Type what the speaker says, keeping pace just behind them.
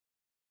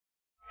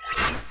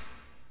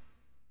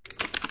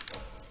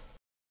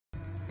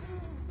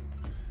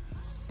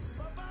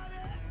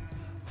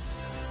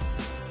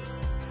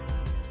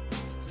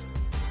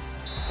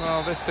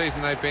Well, this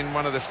season they've been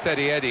one of the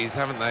steady eddies,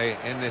 haven't they,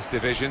 in this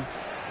division?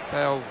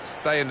 They'll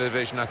stay in the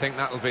division. I think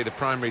that'll be the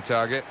primary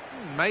target.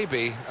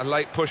 Maybe a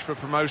late push for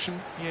promotion.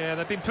 Yeah,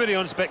 they've been pretty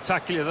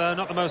unspectacular, though.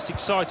 Not the most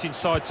exciting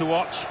side to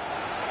watch.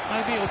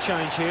 Maybe it'll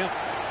change here.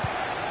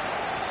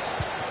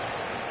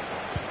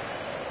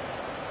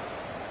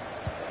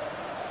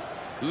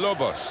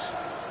 Lobos.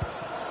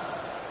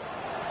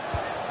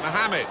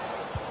 Mohamed.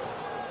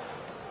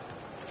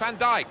 Van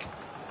Dijk.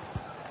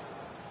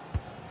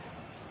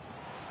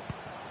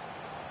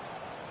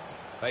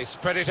 They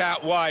spread it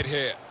out wide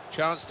here.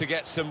 Chance to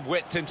get some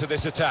width into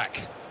this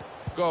attack.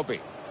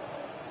 Gobi.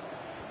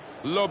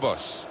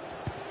 Lobos.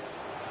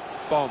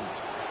 Bombed.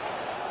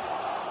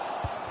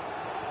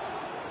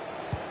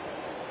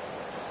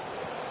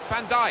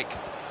 Van Dijk.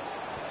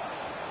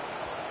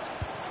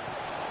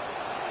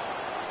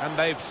 And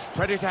they've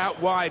spread it out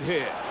wide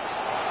here.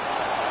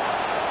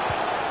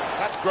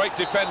 That's great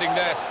defending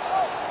there.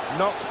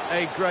 Not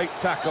a great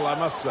tackle, I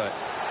must say.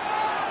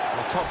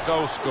 Well, top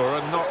goal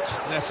scorer,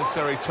 not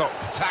necessary top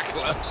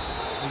tackler.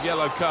 A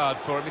yellow card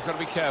for him, he's got to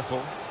be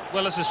careful.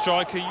 Well, as a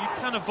striker, you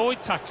can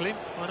avoid tackling.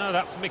 I know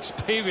that from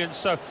experience,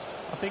 so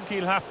I think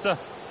he'll have to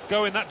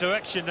go in that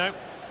direction now.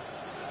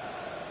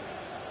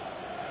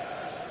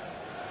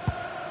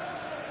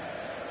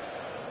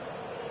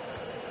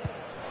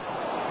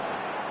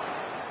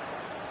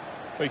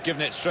 We've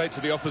given it straight to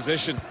the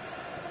opposition.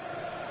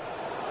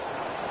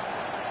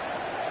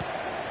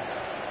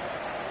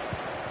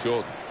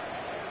 Jordan.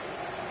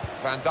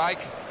 Van Dijk.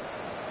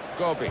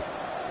 Gobi.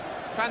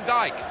 Van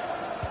Dijk.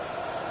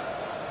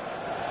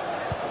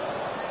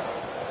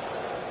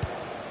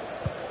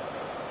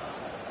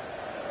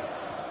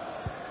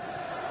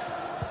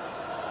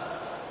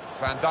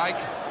 Van Dijk.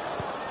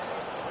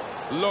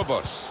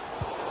 Lobos.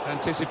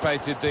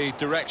 Anticipated the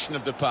direction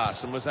of the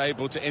pass and was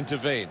able to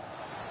intervene.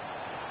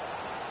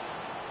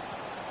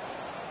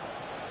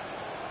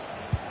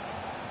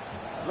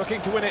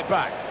 Looking to win it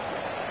back.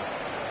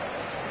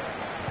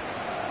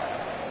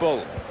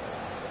 Bull.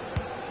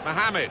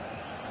 Mohamed.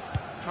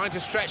 Trying to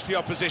stretch the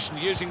opposition,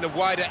 using the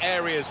wider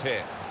areas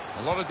here.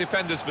 A lot of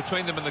defenders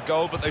between them and the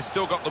goal, but they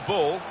still got the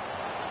ball.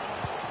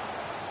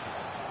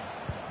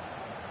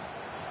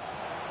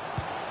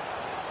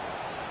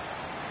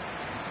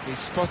 He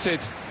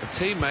spotted a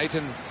teammate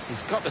and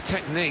he's got the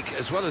technique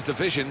as well as the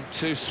vision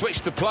to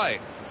switch the play.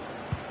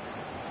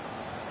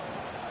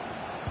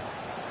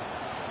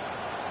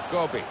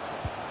 Gobi.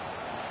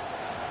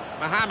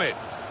 Mohamed.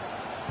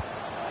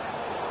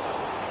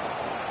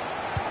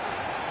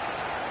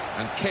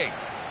 And King.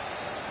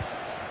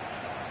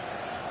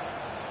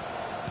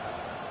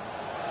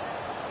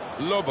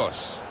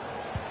 Lobos.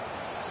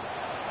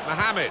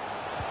 Mohamed.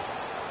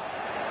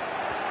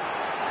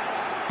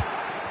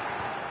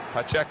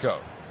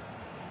 Pacheco.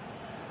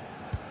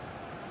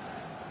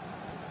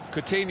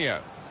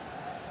 Coutinho.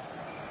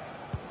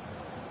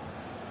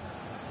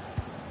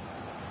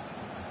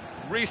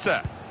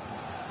 Risa.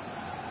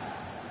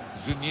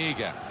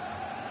 Zuniga.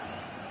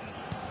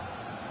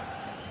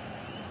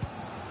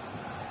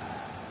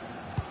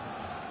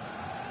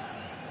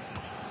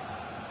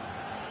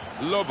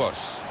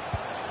 Lobos.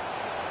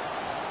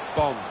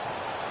 Bombed.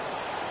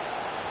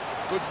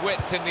 Good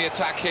width in the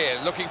attack here,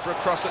 looking for a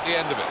cross at the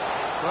end of it.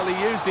 Well,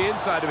 he used the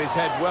inside of his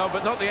head well,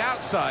 but not the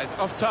outside,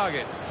 off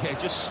target. Yeah,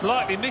 just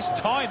slightly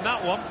mistimed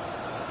that one.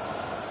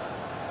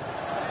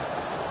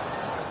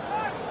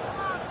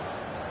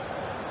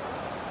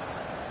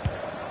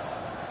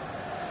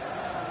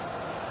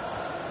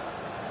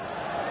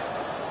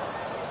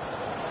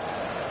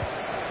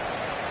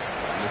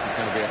 This is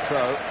going to be a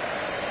throw.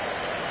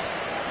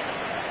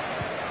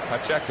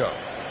 Pacheco.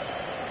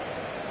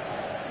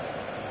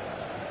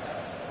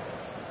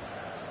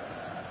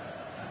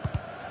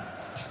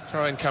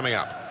 Throw-in coming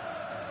up.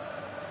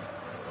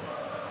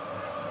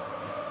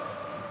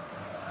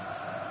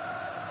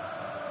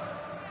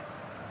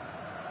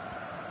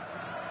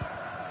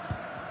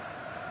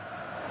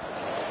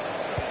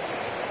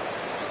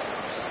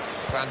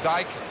 Van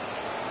Dijk.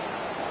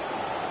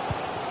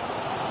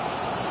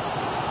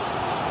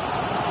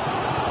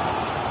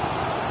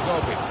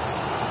 Gobi.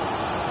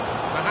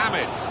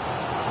 Mohamed.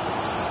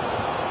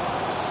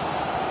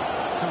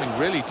 Coming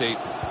really deep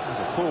as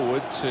a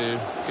forward to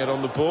get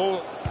on the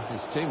ball.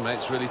 His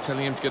teammates really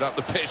telling him to get up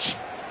the pitch.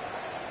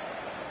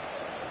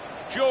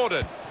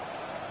 Jordan.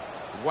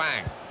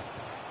 Wang.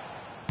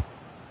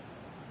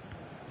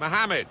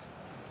 Mohamed.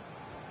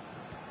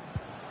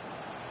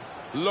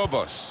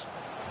 Lobos.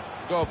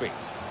 Gobi.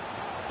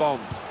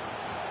 Bombed.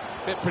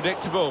 Bit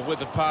predictable with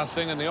the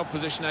passing and the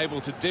opposition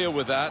able to deal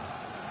with that.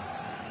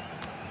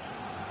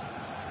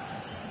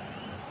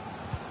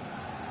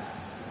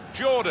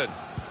 Jordan.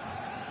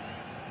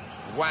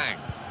 Wang.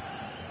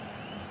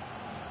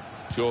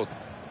 Jordan.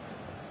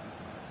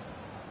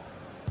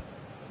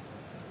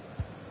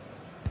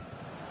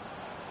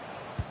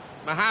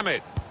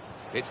 Mohamed.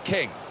 It's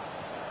King.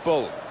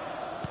 Bull.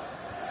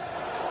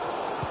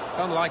 It's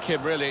unlike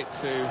him, really,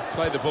 to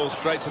play the ball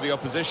straight to the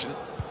opposition.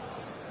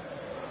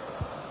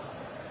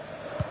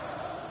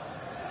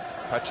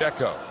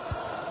 Pacheco.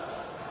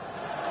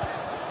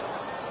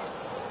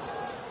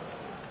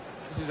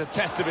 This is a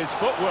test of his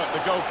footwork, the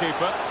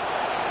goalkeeper.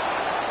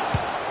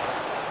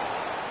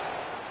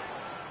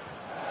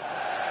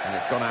 And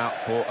it's gone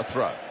out for a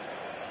throw.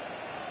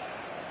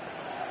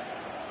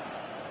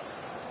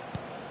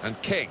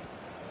 And King.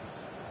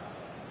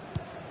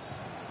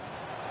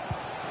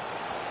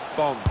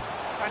 Bond.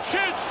 And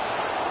shoots!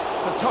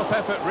 It's a top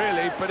effort,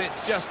 really, but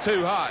it's just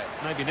too high.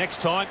 Maybe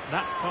next time,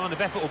 that kind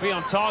of effort will be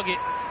on target.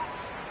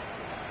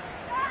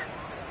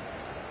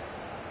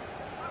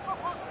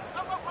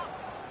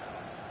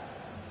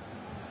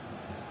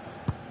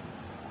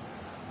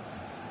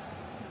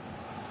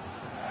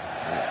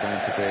 And it's going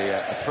to be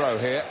a throw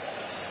here.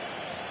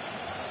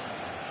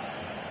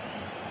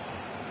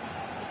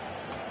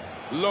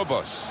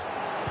 Lobos.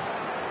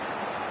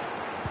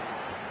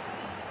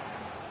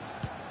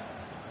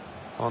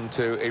 On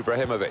to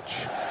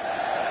Ibrahimovic.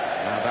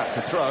 Now that's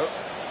a throw.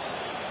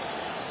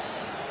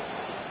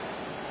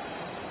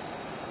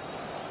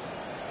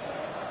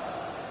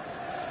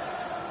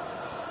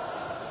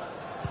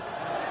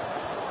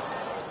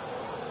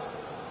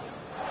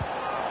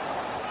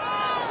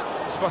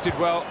 Spotted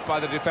well by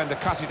the defender,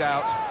 cut it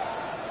out.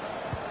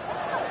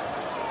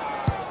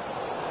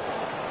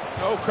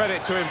 All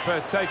credit to him for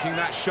taking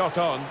that shot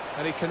on,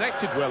 and he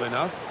connected well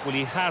enough. Well,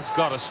 he has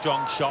got a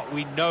strong shot,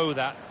 we know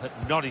that, but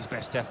not his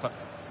best effort.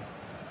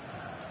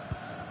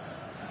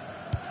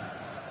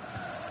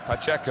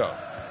 Pacheco.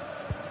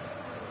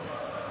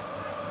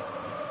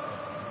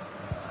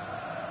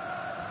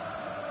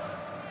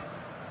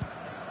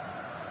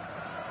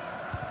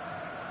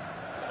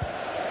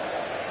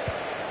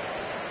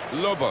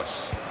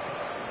 Lobos.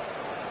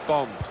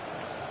 Bond.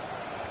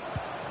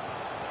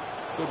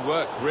 Good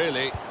work,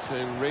 really,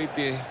 to read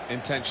the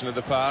intention of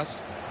the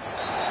pass.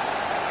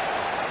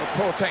 A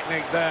poor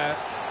technique there.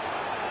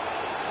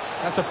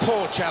 That's a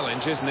poor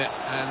challenge, isn't it?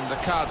 And the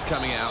card's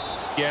coming out.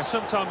 Yeah,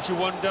 sometimes you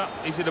wonder,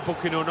 is it a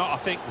booking or not? I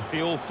think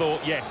we all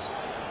thought, yes,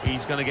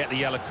 he's going to get the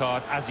yellow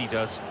card, as he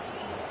does.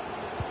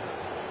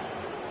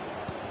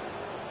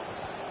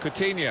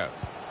 Coutinho.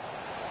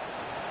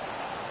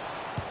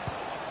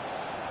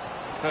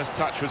 First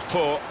touch was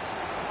poor.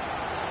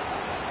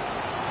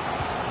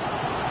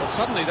 Well,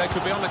 suddenly they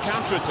could be on the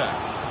counter-attack.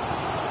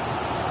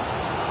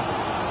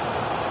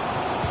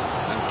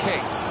 And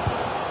King.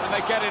 And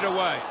they get it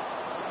away.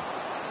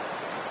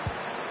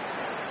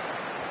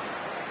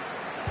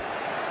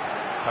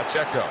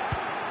 Pacheco.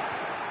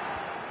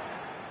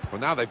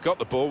 Well, now they've got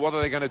the ball, what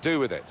are they going to do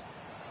with it?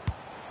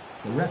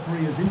 The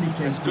referee has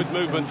indicated... It's good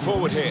movement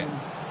forward here.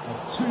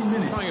 2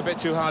 minutes. Trying a bit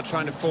too hard,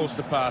 trying to force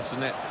the pass,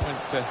 and it went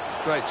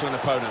straight to an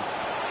opponent.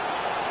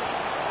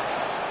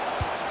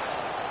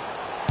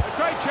 A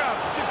great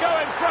chance to go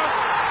in front,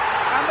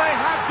 and they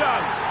have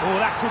done. Oh,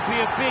 that could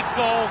be a big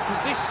goal,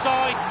 because this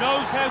side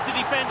knows how to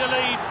defend a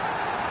lead.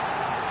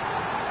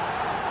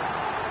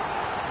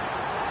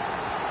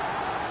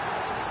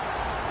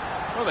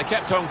 Well, they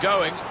kept on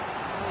going.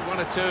 One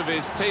or two of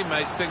his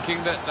teammates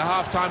thinking that the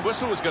half-time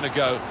whistle was going to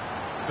go,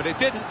 but it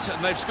didn't,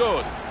 and they've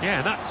scored. Yeah,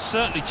 and that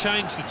certainly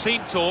changed the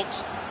team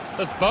talks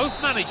of both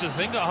managers, I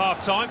think, at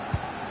half-time.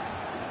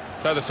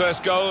 So the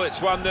first goal, it's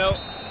 1-0. Well,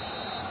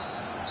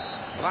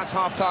 that's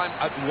half-time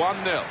at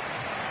 1-0.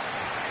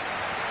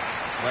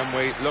 When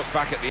we look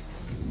back at the...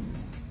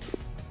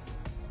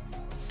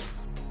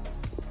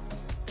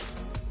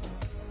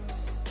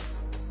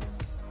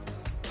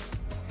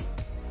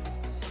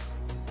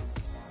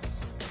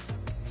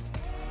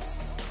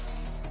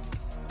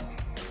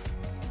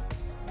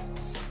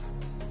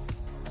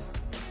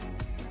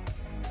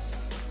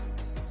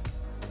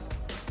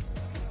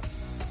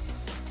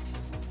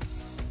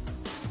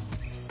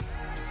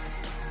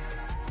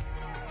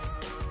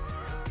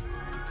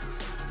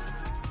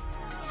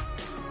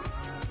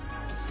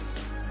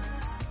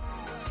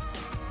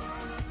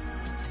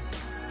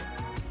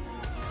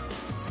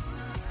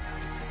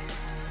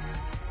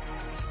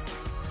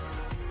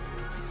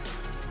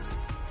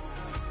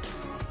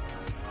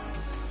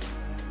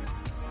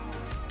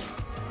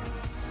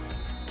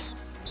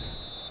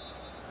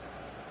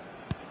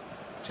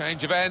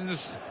 Change of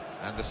ends,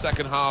 and the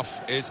second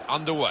half is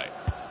underway.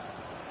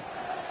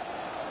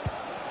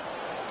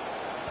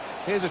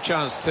 Here's a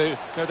chance to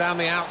go down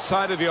the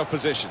outside of the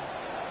opposition.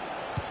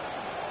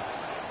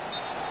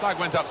 Flag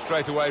went up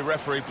straight away,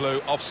 referee blew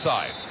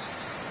offside.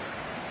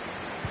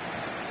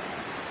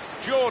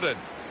 Jordan.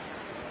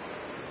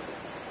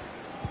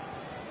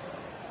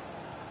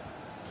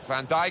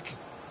 Van Dijk.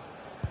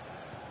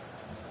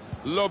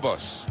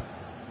 Lobos.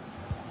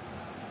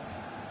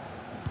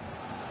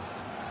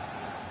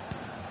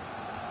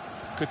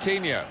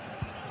 Coutinho.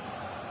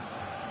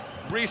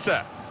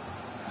 Risa.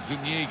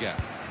 Zuniga.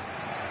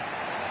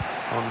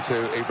 On to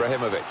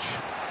Ibrahimovic.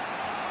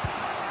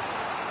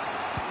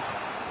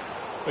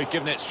 We've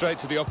given it straight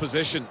to the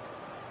opposition.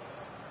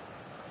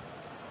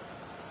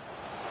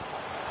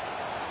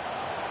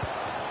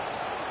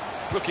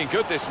 It's looking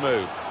good, this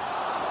move.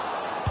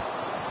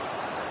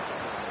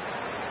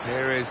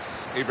 Here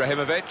is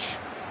Ibrahimovic.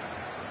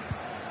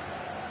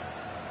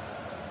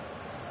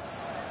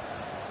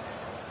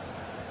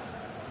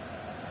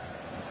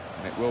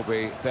 And it will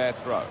be their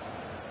throw.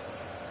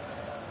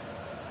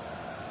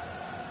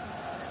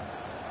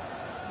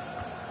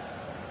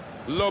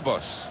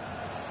 Lobos.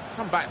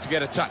 Come back to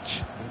get a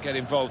touch and get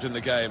involved in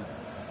the game.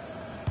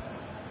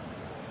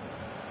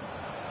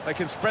 They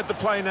can spread the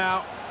play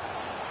now.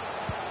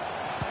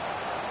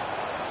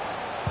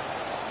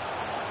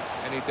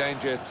 Any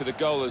danger to the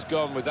goal has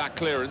gone with that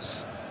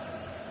clearance.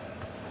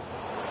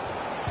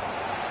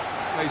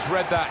 He's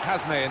read that,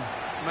 hasn't he, and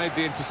made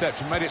the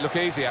interception, made it look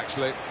easy,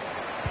 actually.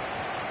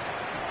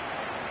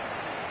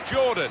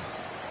 Jordan.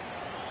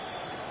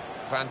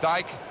 Van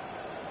Dijk.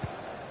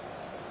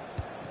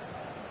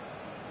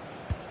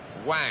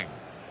 Wang.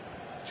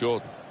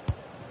 Jordan.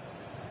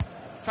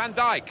 Van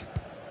Dijk.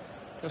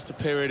 Just a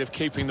period of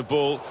keeping the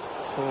ball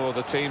for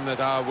the team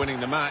that are winning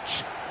the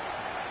match.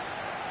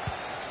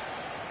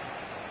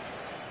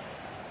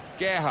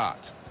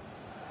 Gerhardt.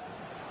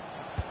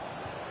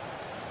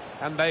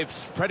 And they've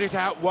spread it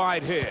out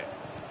wide here.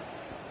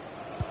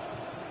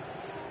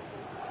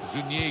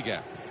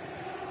 Zuniga.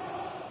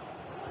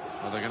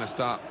 Well, they're going to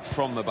start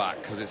from the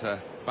back because it's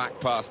a back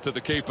pass to the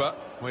keeper.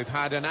 We've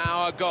had an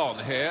hour gone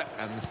here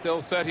and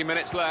still 30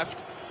 minutes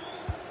left.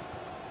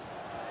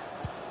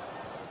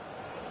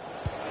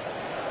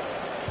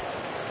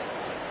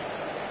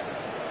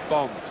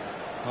 Bombed.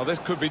 Well, this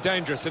could be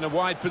dangerous in a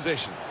wide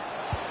position.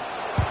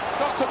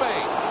 Got to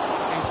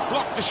be. He's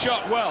blocked the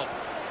shot well.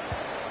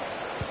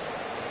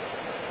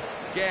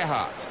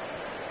 Gerhardt.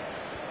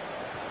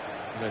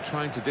 They're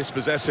trying to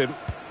dispossess him.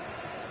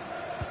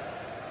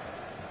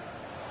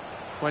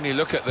 When you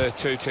look at the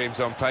two teams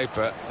on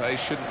paper, they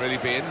shouldn't really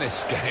be in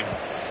this game.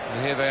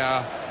 And here they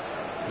are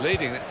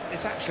leading.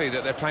 It's actually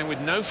that they're playing with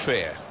no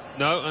fear.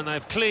 No, and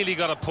they've clearly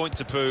got a point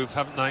to prove,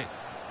 haven't they?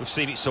 We've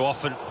seen it so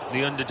often.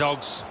 The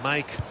underdogs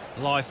make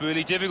life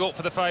really difficult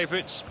for the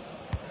favourites.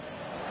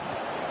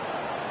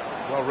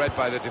 Well read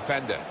by the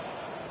defender.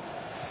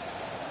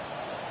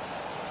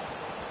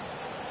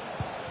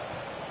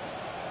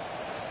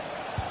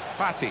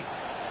 Fati.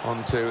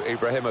 On to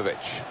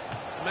Ibrahimovic.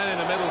 Men in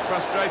the middle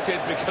frustrated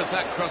because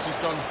that cross has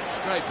gone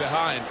straight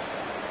behind.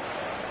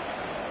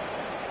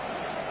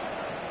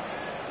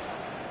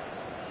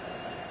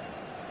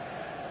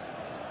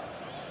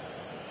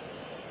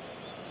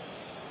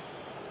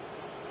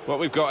 What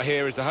we've got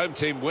here is the home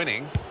team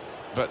winning,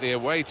 but the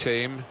away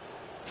team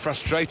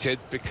frustrated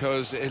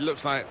because it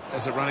looks like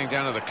there's a running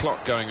down of the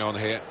clock going on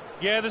here.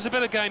 Yeah, there's a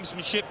bit of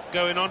gamesmanship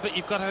going on, but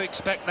you've got to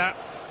expect that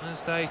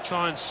as they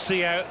try and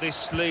see out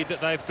this lead that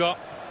they've got.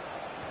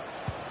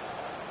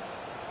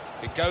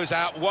 It goes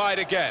out wide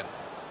again.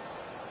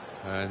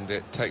 And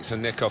it takes a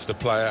nick off the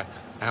player,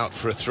 out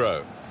for a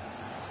throw.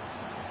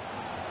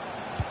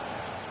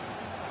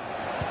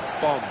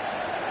 Bombed.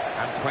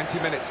 And 20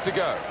 minutes to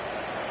go.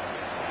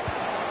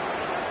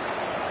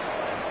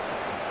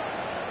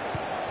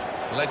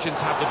 Legends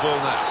have the ball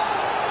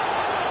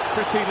now.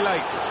 Pretty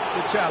late,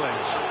 the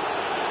challenge.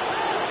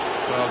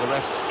 Well, the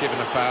ref's given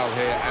a foul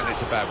here, and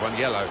it's a bad one,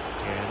 yellow.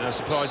 Yeah, no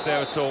surprise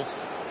there at all.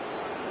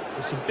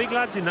 There's some big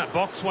lads in that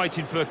box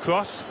waiting for a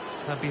cross.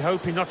 They'd be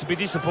hoping not to be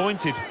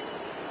disappointed.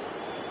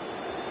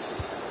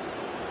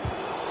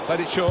 Played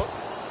it short.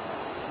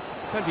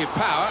 Plenty of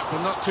power,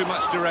 but not too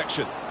much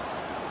direction.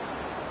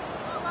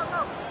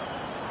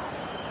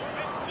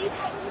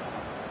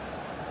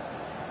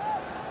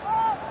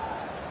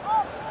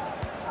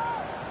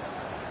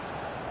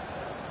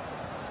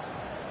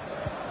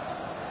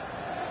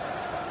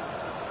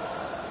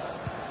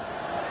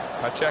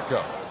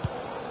 Pacheco.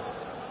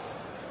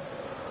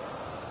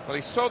 Well,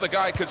 he saw the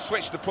guy could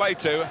switch the play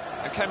to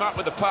and came up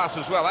with the pass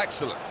as well.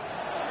 Excellent.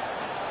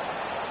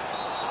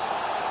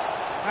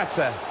 That's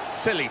a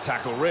silly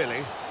tackle,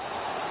 really.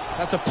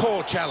 That's a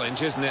poor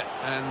challenge, isn't it?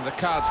 And the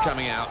card's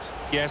coming out.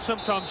 Yeah,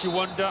 sometimes you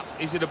wonder,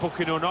 is it a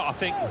booking or not? I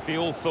think we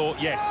all thought,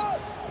 yes,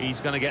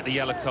 he's going to get the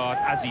yellow card,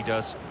 as he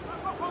does.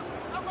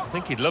 I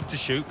think he'd love to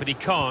shoot, but he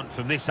can't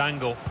from this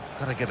angle.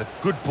 Got to get a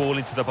good ball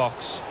into the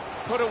box.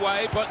 Put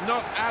away, but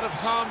not out of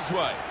harm's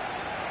way.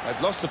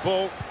 They've lost the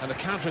ball, and the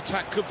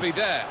counter-attack could be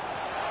there.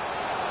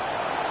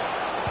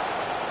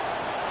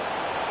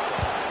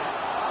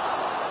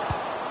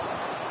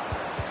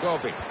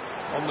 Gobi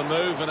on the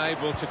move and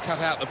able to cut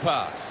out the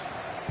pass.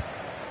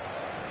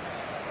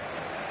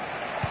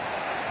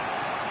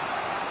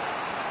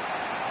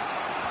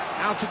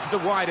 Out into the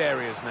wide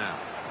areas now.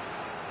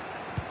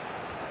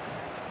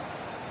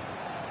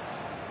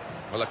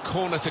 Well, a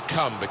corner to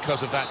come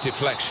because of that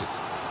deflection.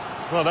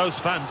 Well, those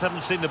fans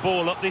haven't seen the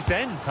ball up this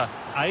end for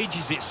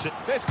ages.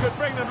 This could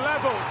bring them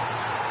level,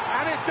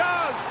 and it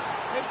does.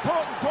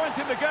 Important point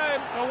in the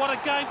game. Oh, what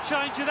a game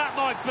changer that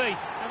might be.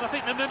 And I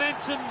think the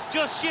momentum's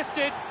just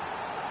shifted.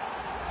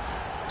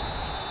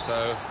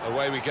 So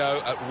away we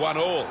go at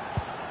 1-1.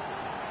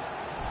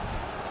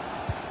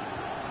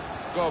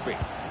 Gobi.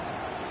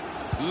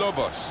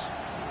 Lobos.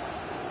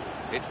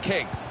 It's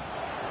King.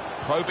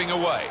 Probing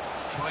away.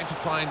 Trying to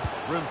find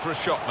room for a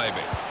shot,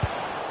 maybe.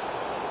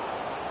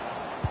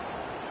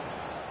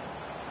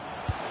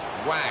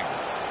 Wang.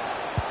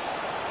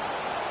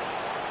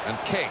 And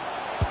King.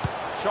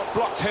 Shot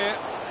blocked here.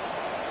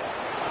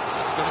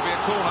 It's going to be a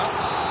corner.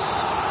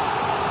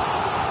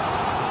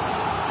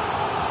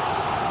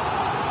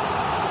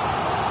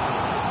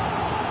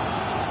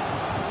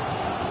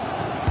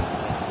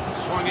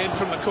 in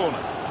from the corner.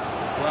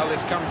 Well,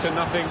 it's come to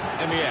nothing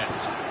in the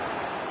end.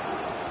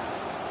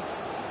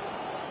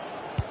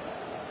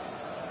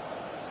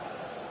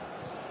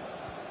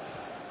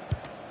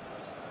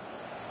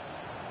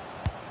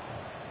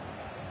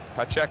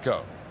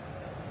 Pacheco.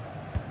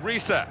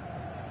 Risa.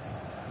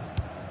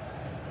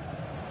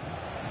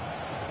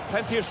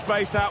 Plenty of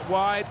space out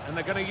wide, and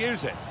they're going to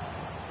use it.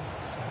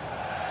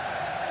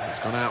 It's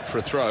gone out for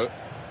a throw.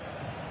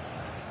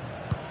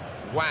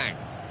 Wang.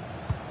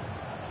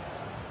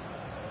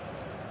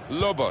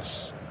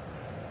 Lobos.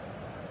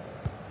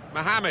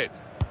 Mohamed.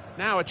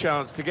 Now a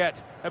chance to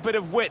get a bit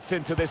of width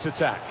into this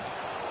attack.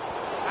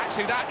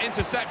 Actually, that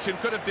interception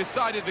could have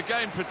decided the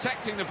game,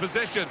 protecting the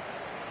position.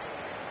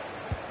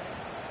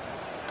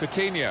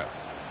 Coutinho.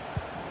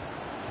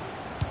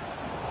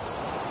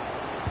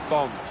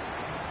 Bond.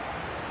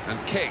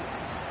 And King.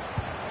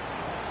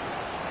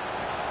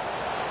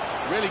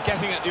 Really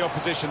getting at the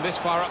opposition this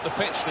far up the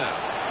pitch now.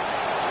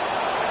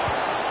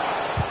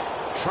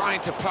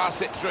 Trying to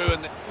pass it through,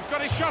 and He's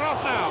got his shot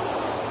off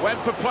now.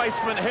 Went for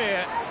placement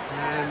here,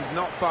 and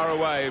not far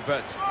away,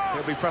 but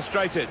he'll be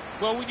frustrated.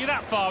 Well, when you're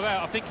that far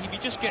out, I think if you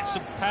just get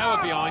some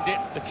power behind it,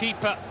 the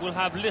keeper will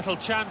have little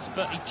chance,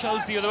 but he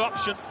chose the other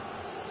option.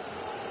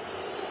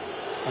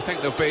 I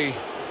think there'll be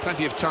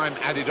plenty of time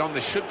added on.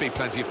 There should be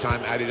plenty of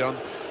time added on,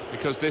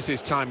 because this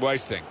is time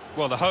wasting.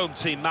 Well, the home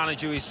team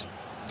manager is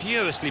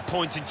furiously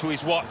pointing to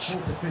his watch,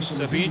 so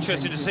it'll be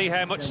interesting to see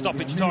how much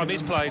stoppage time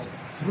is played.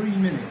 3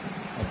 minutes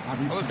of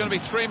added Well, there's time. going to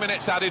be 3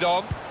 minutes added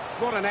on.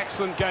 What an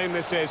excellent game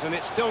this is, and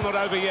it's still not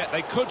over yet.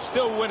 They could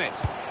still win it.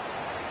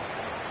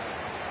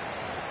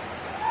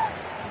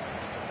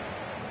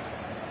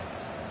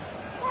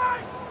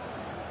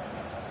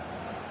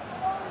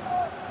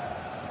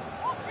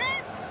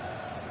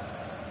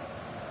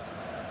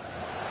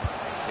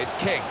 It's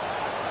King.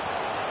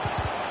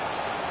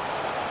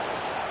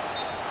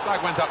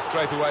 Flag went up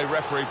straight away,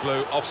 referee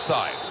blew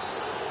offside.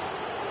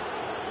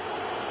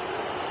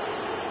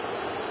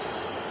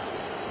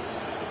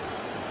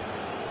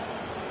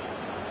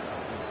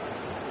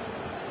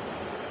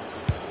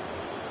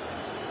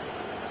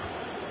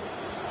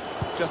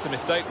 Just a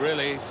mistake,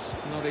 really. He's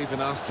not even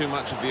asked too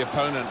much of the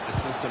opponent.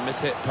 It's just a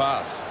mishit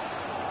pass.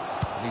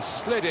 He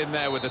slid in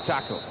there with the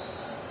tackle.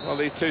 Well,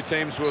 these two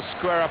teams will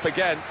square up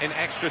again in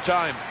extra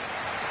time.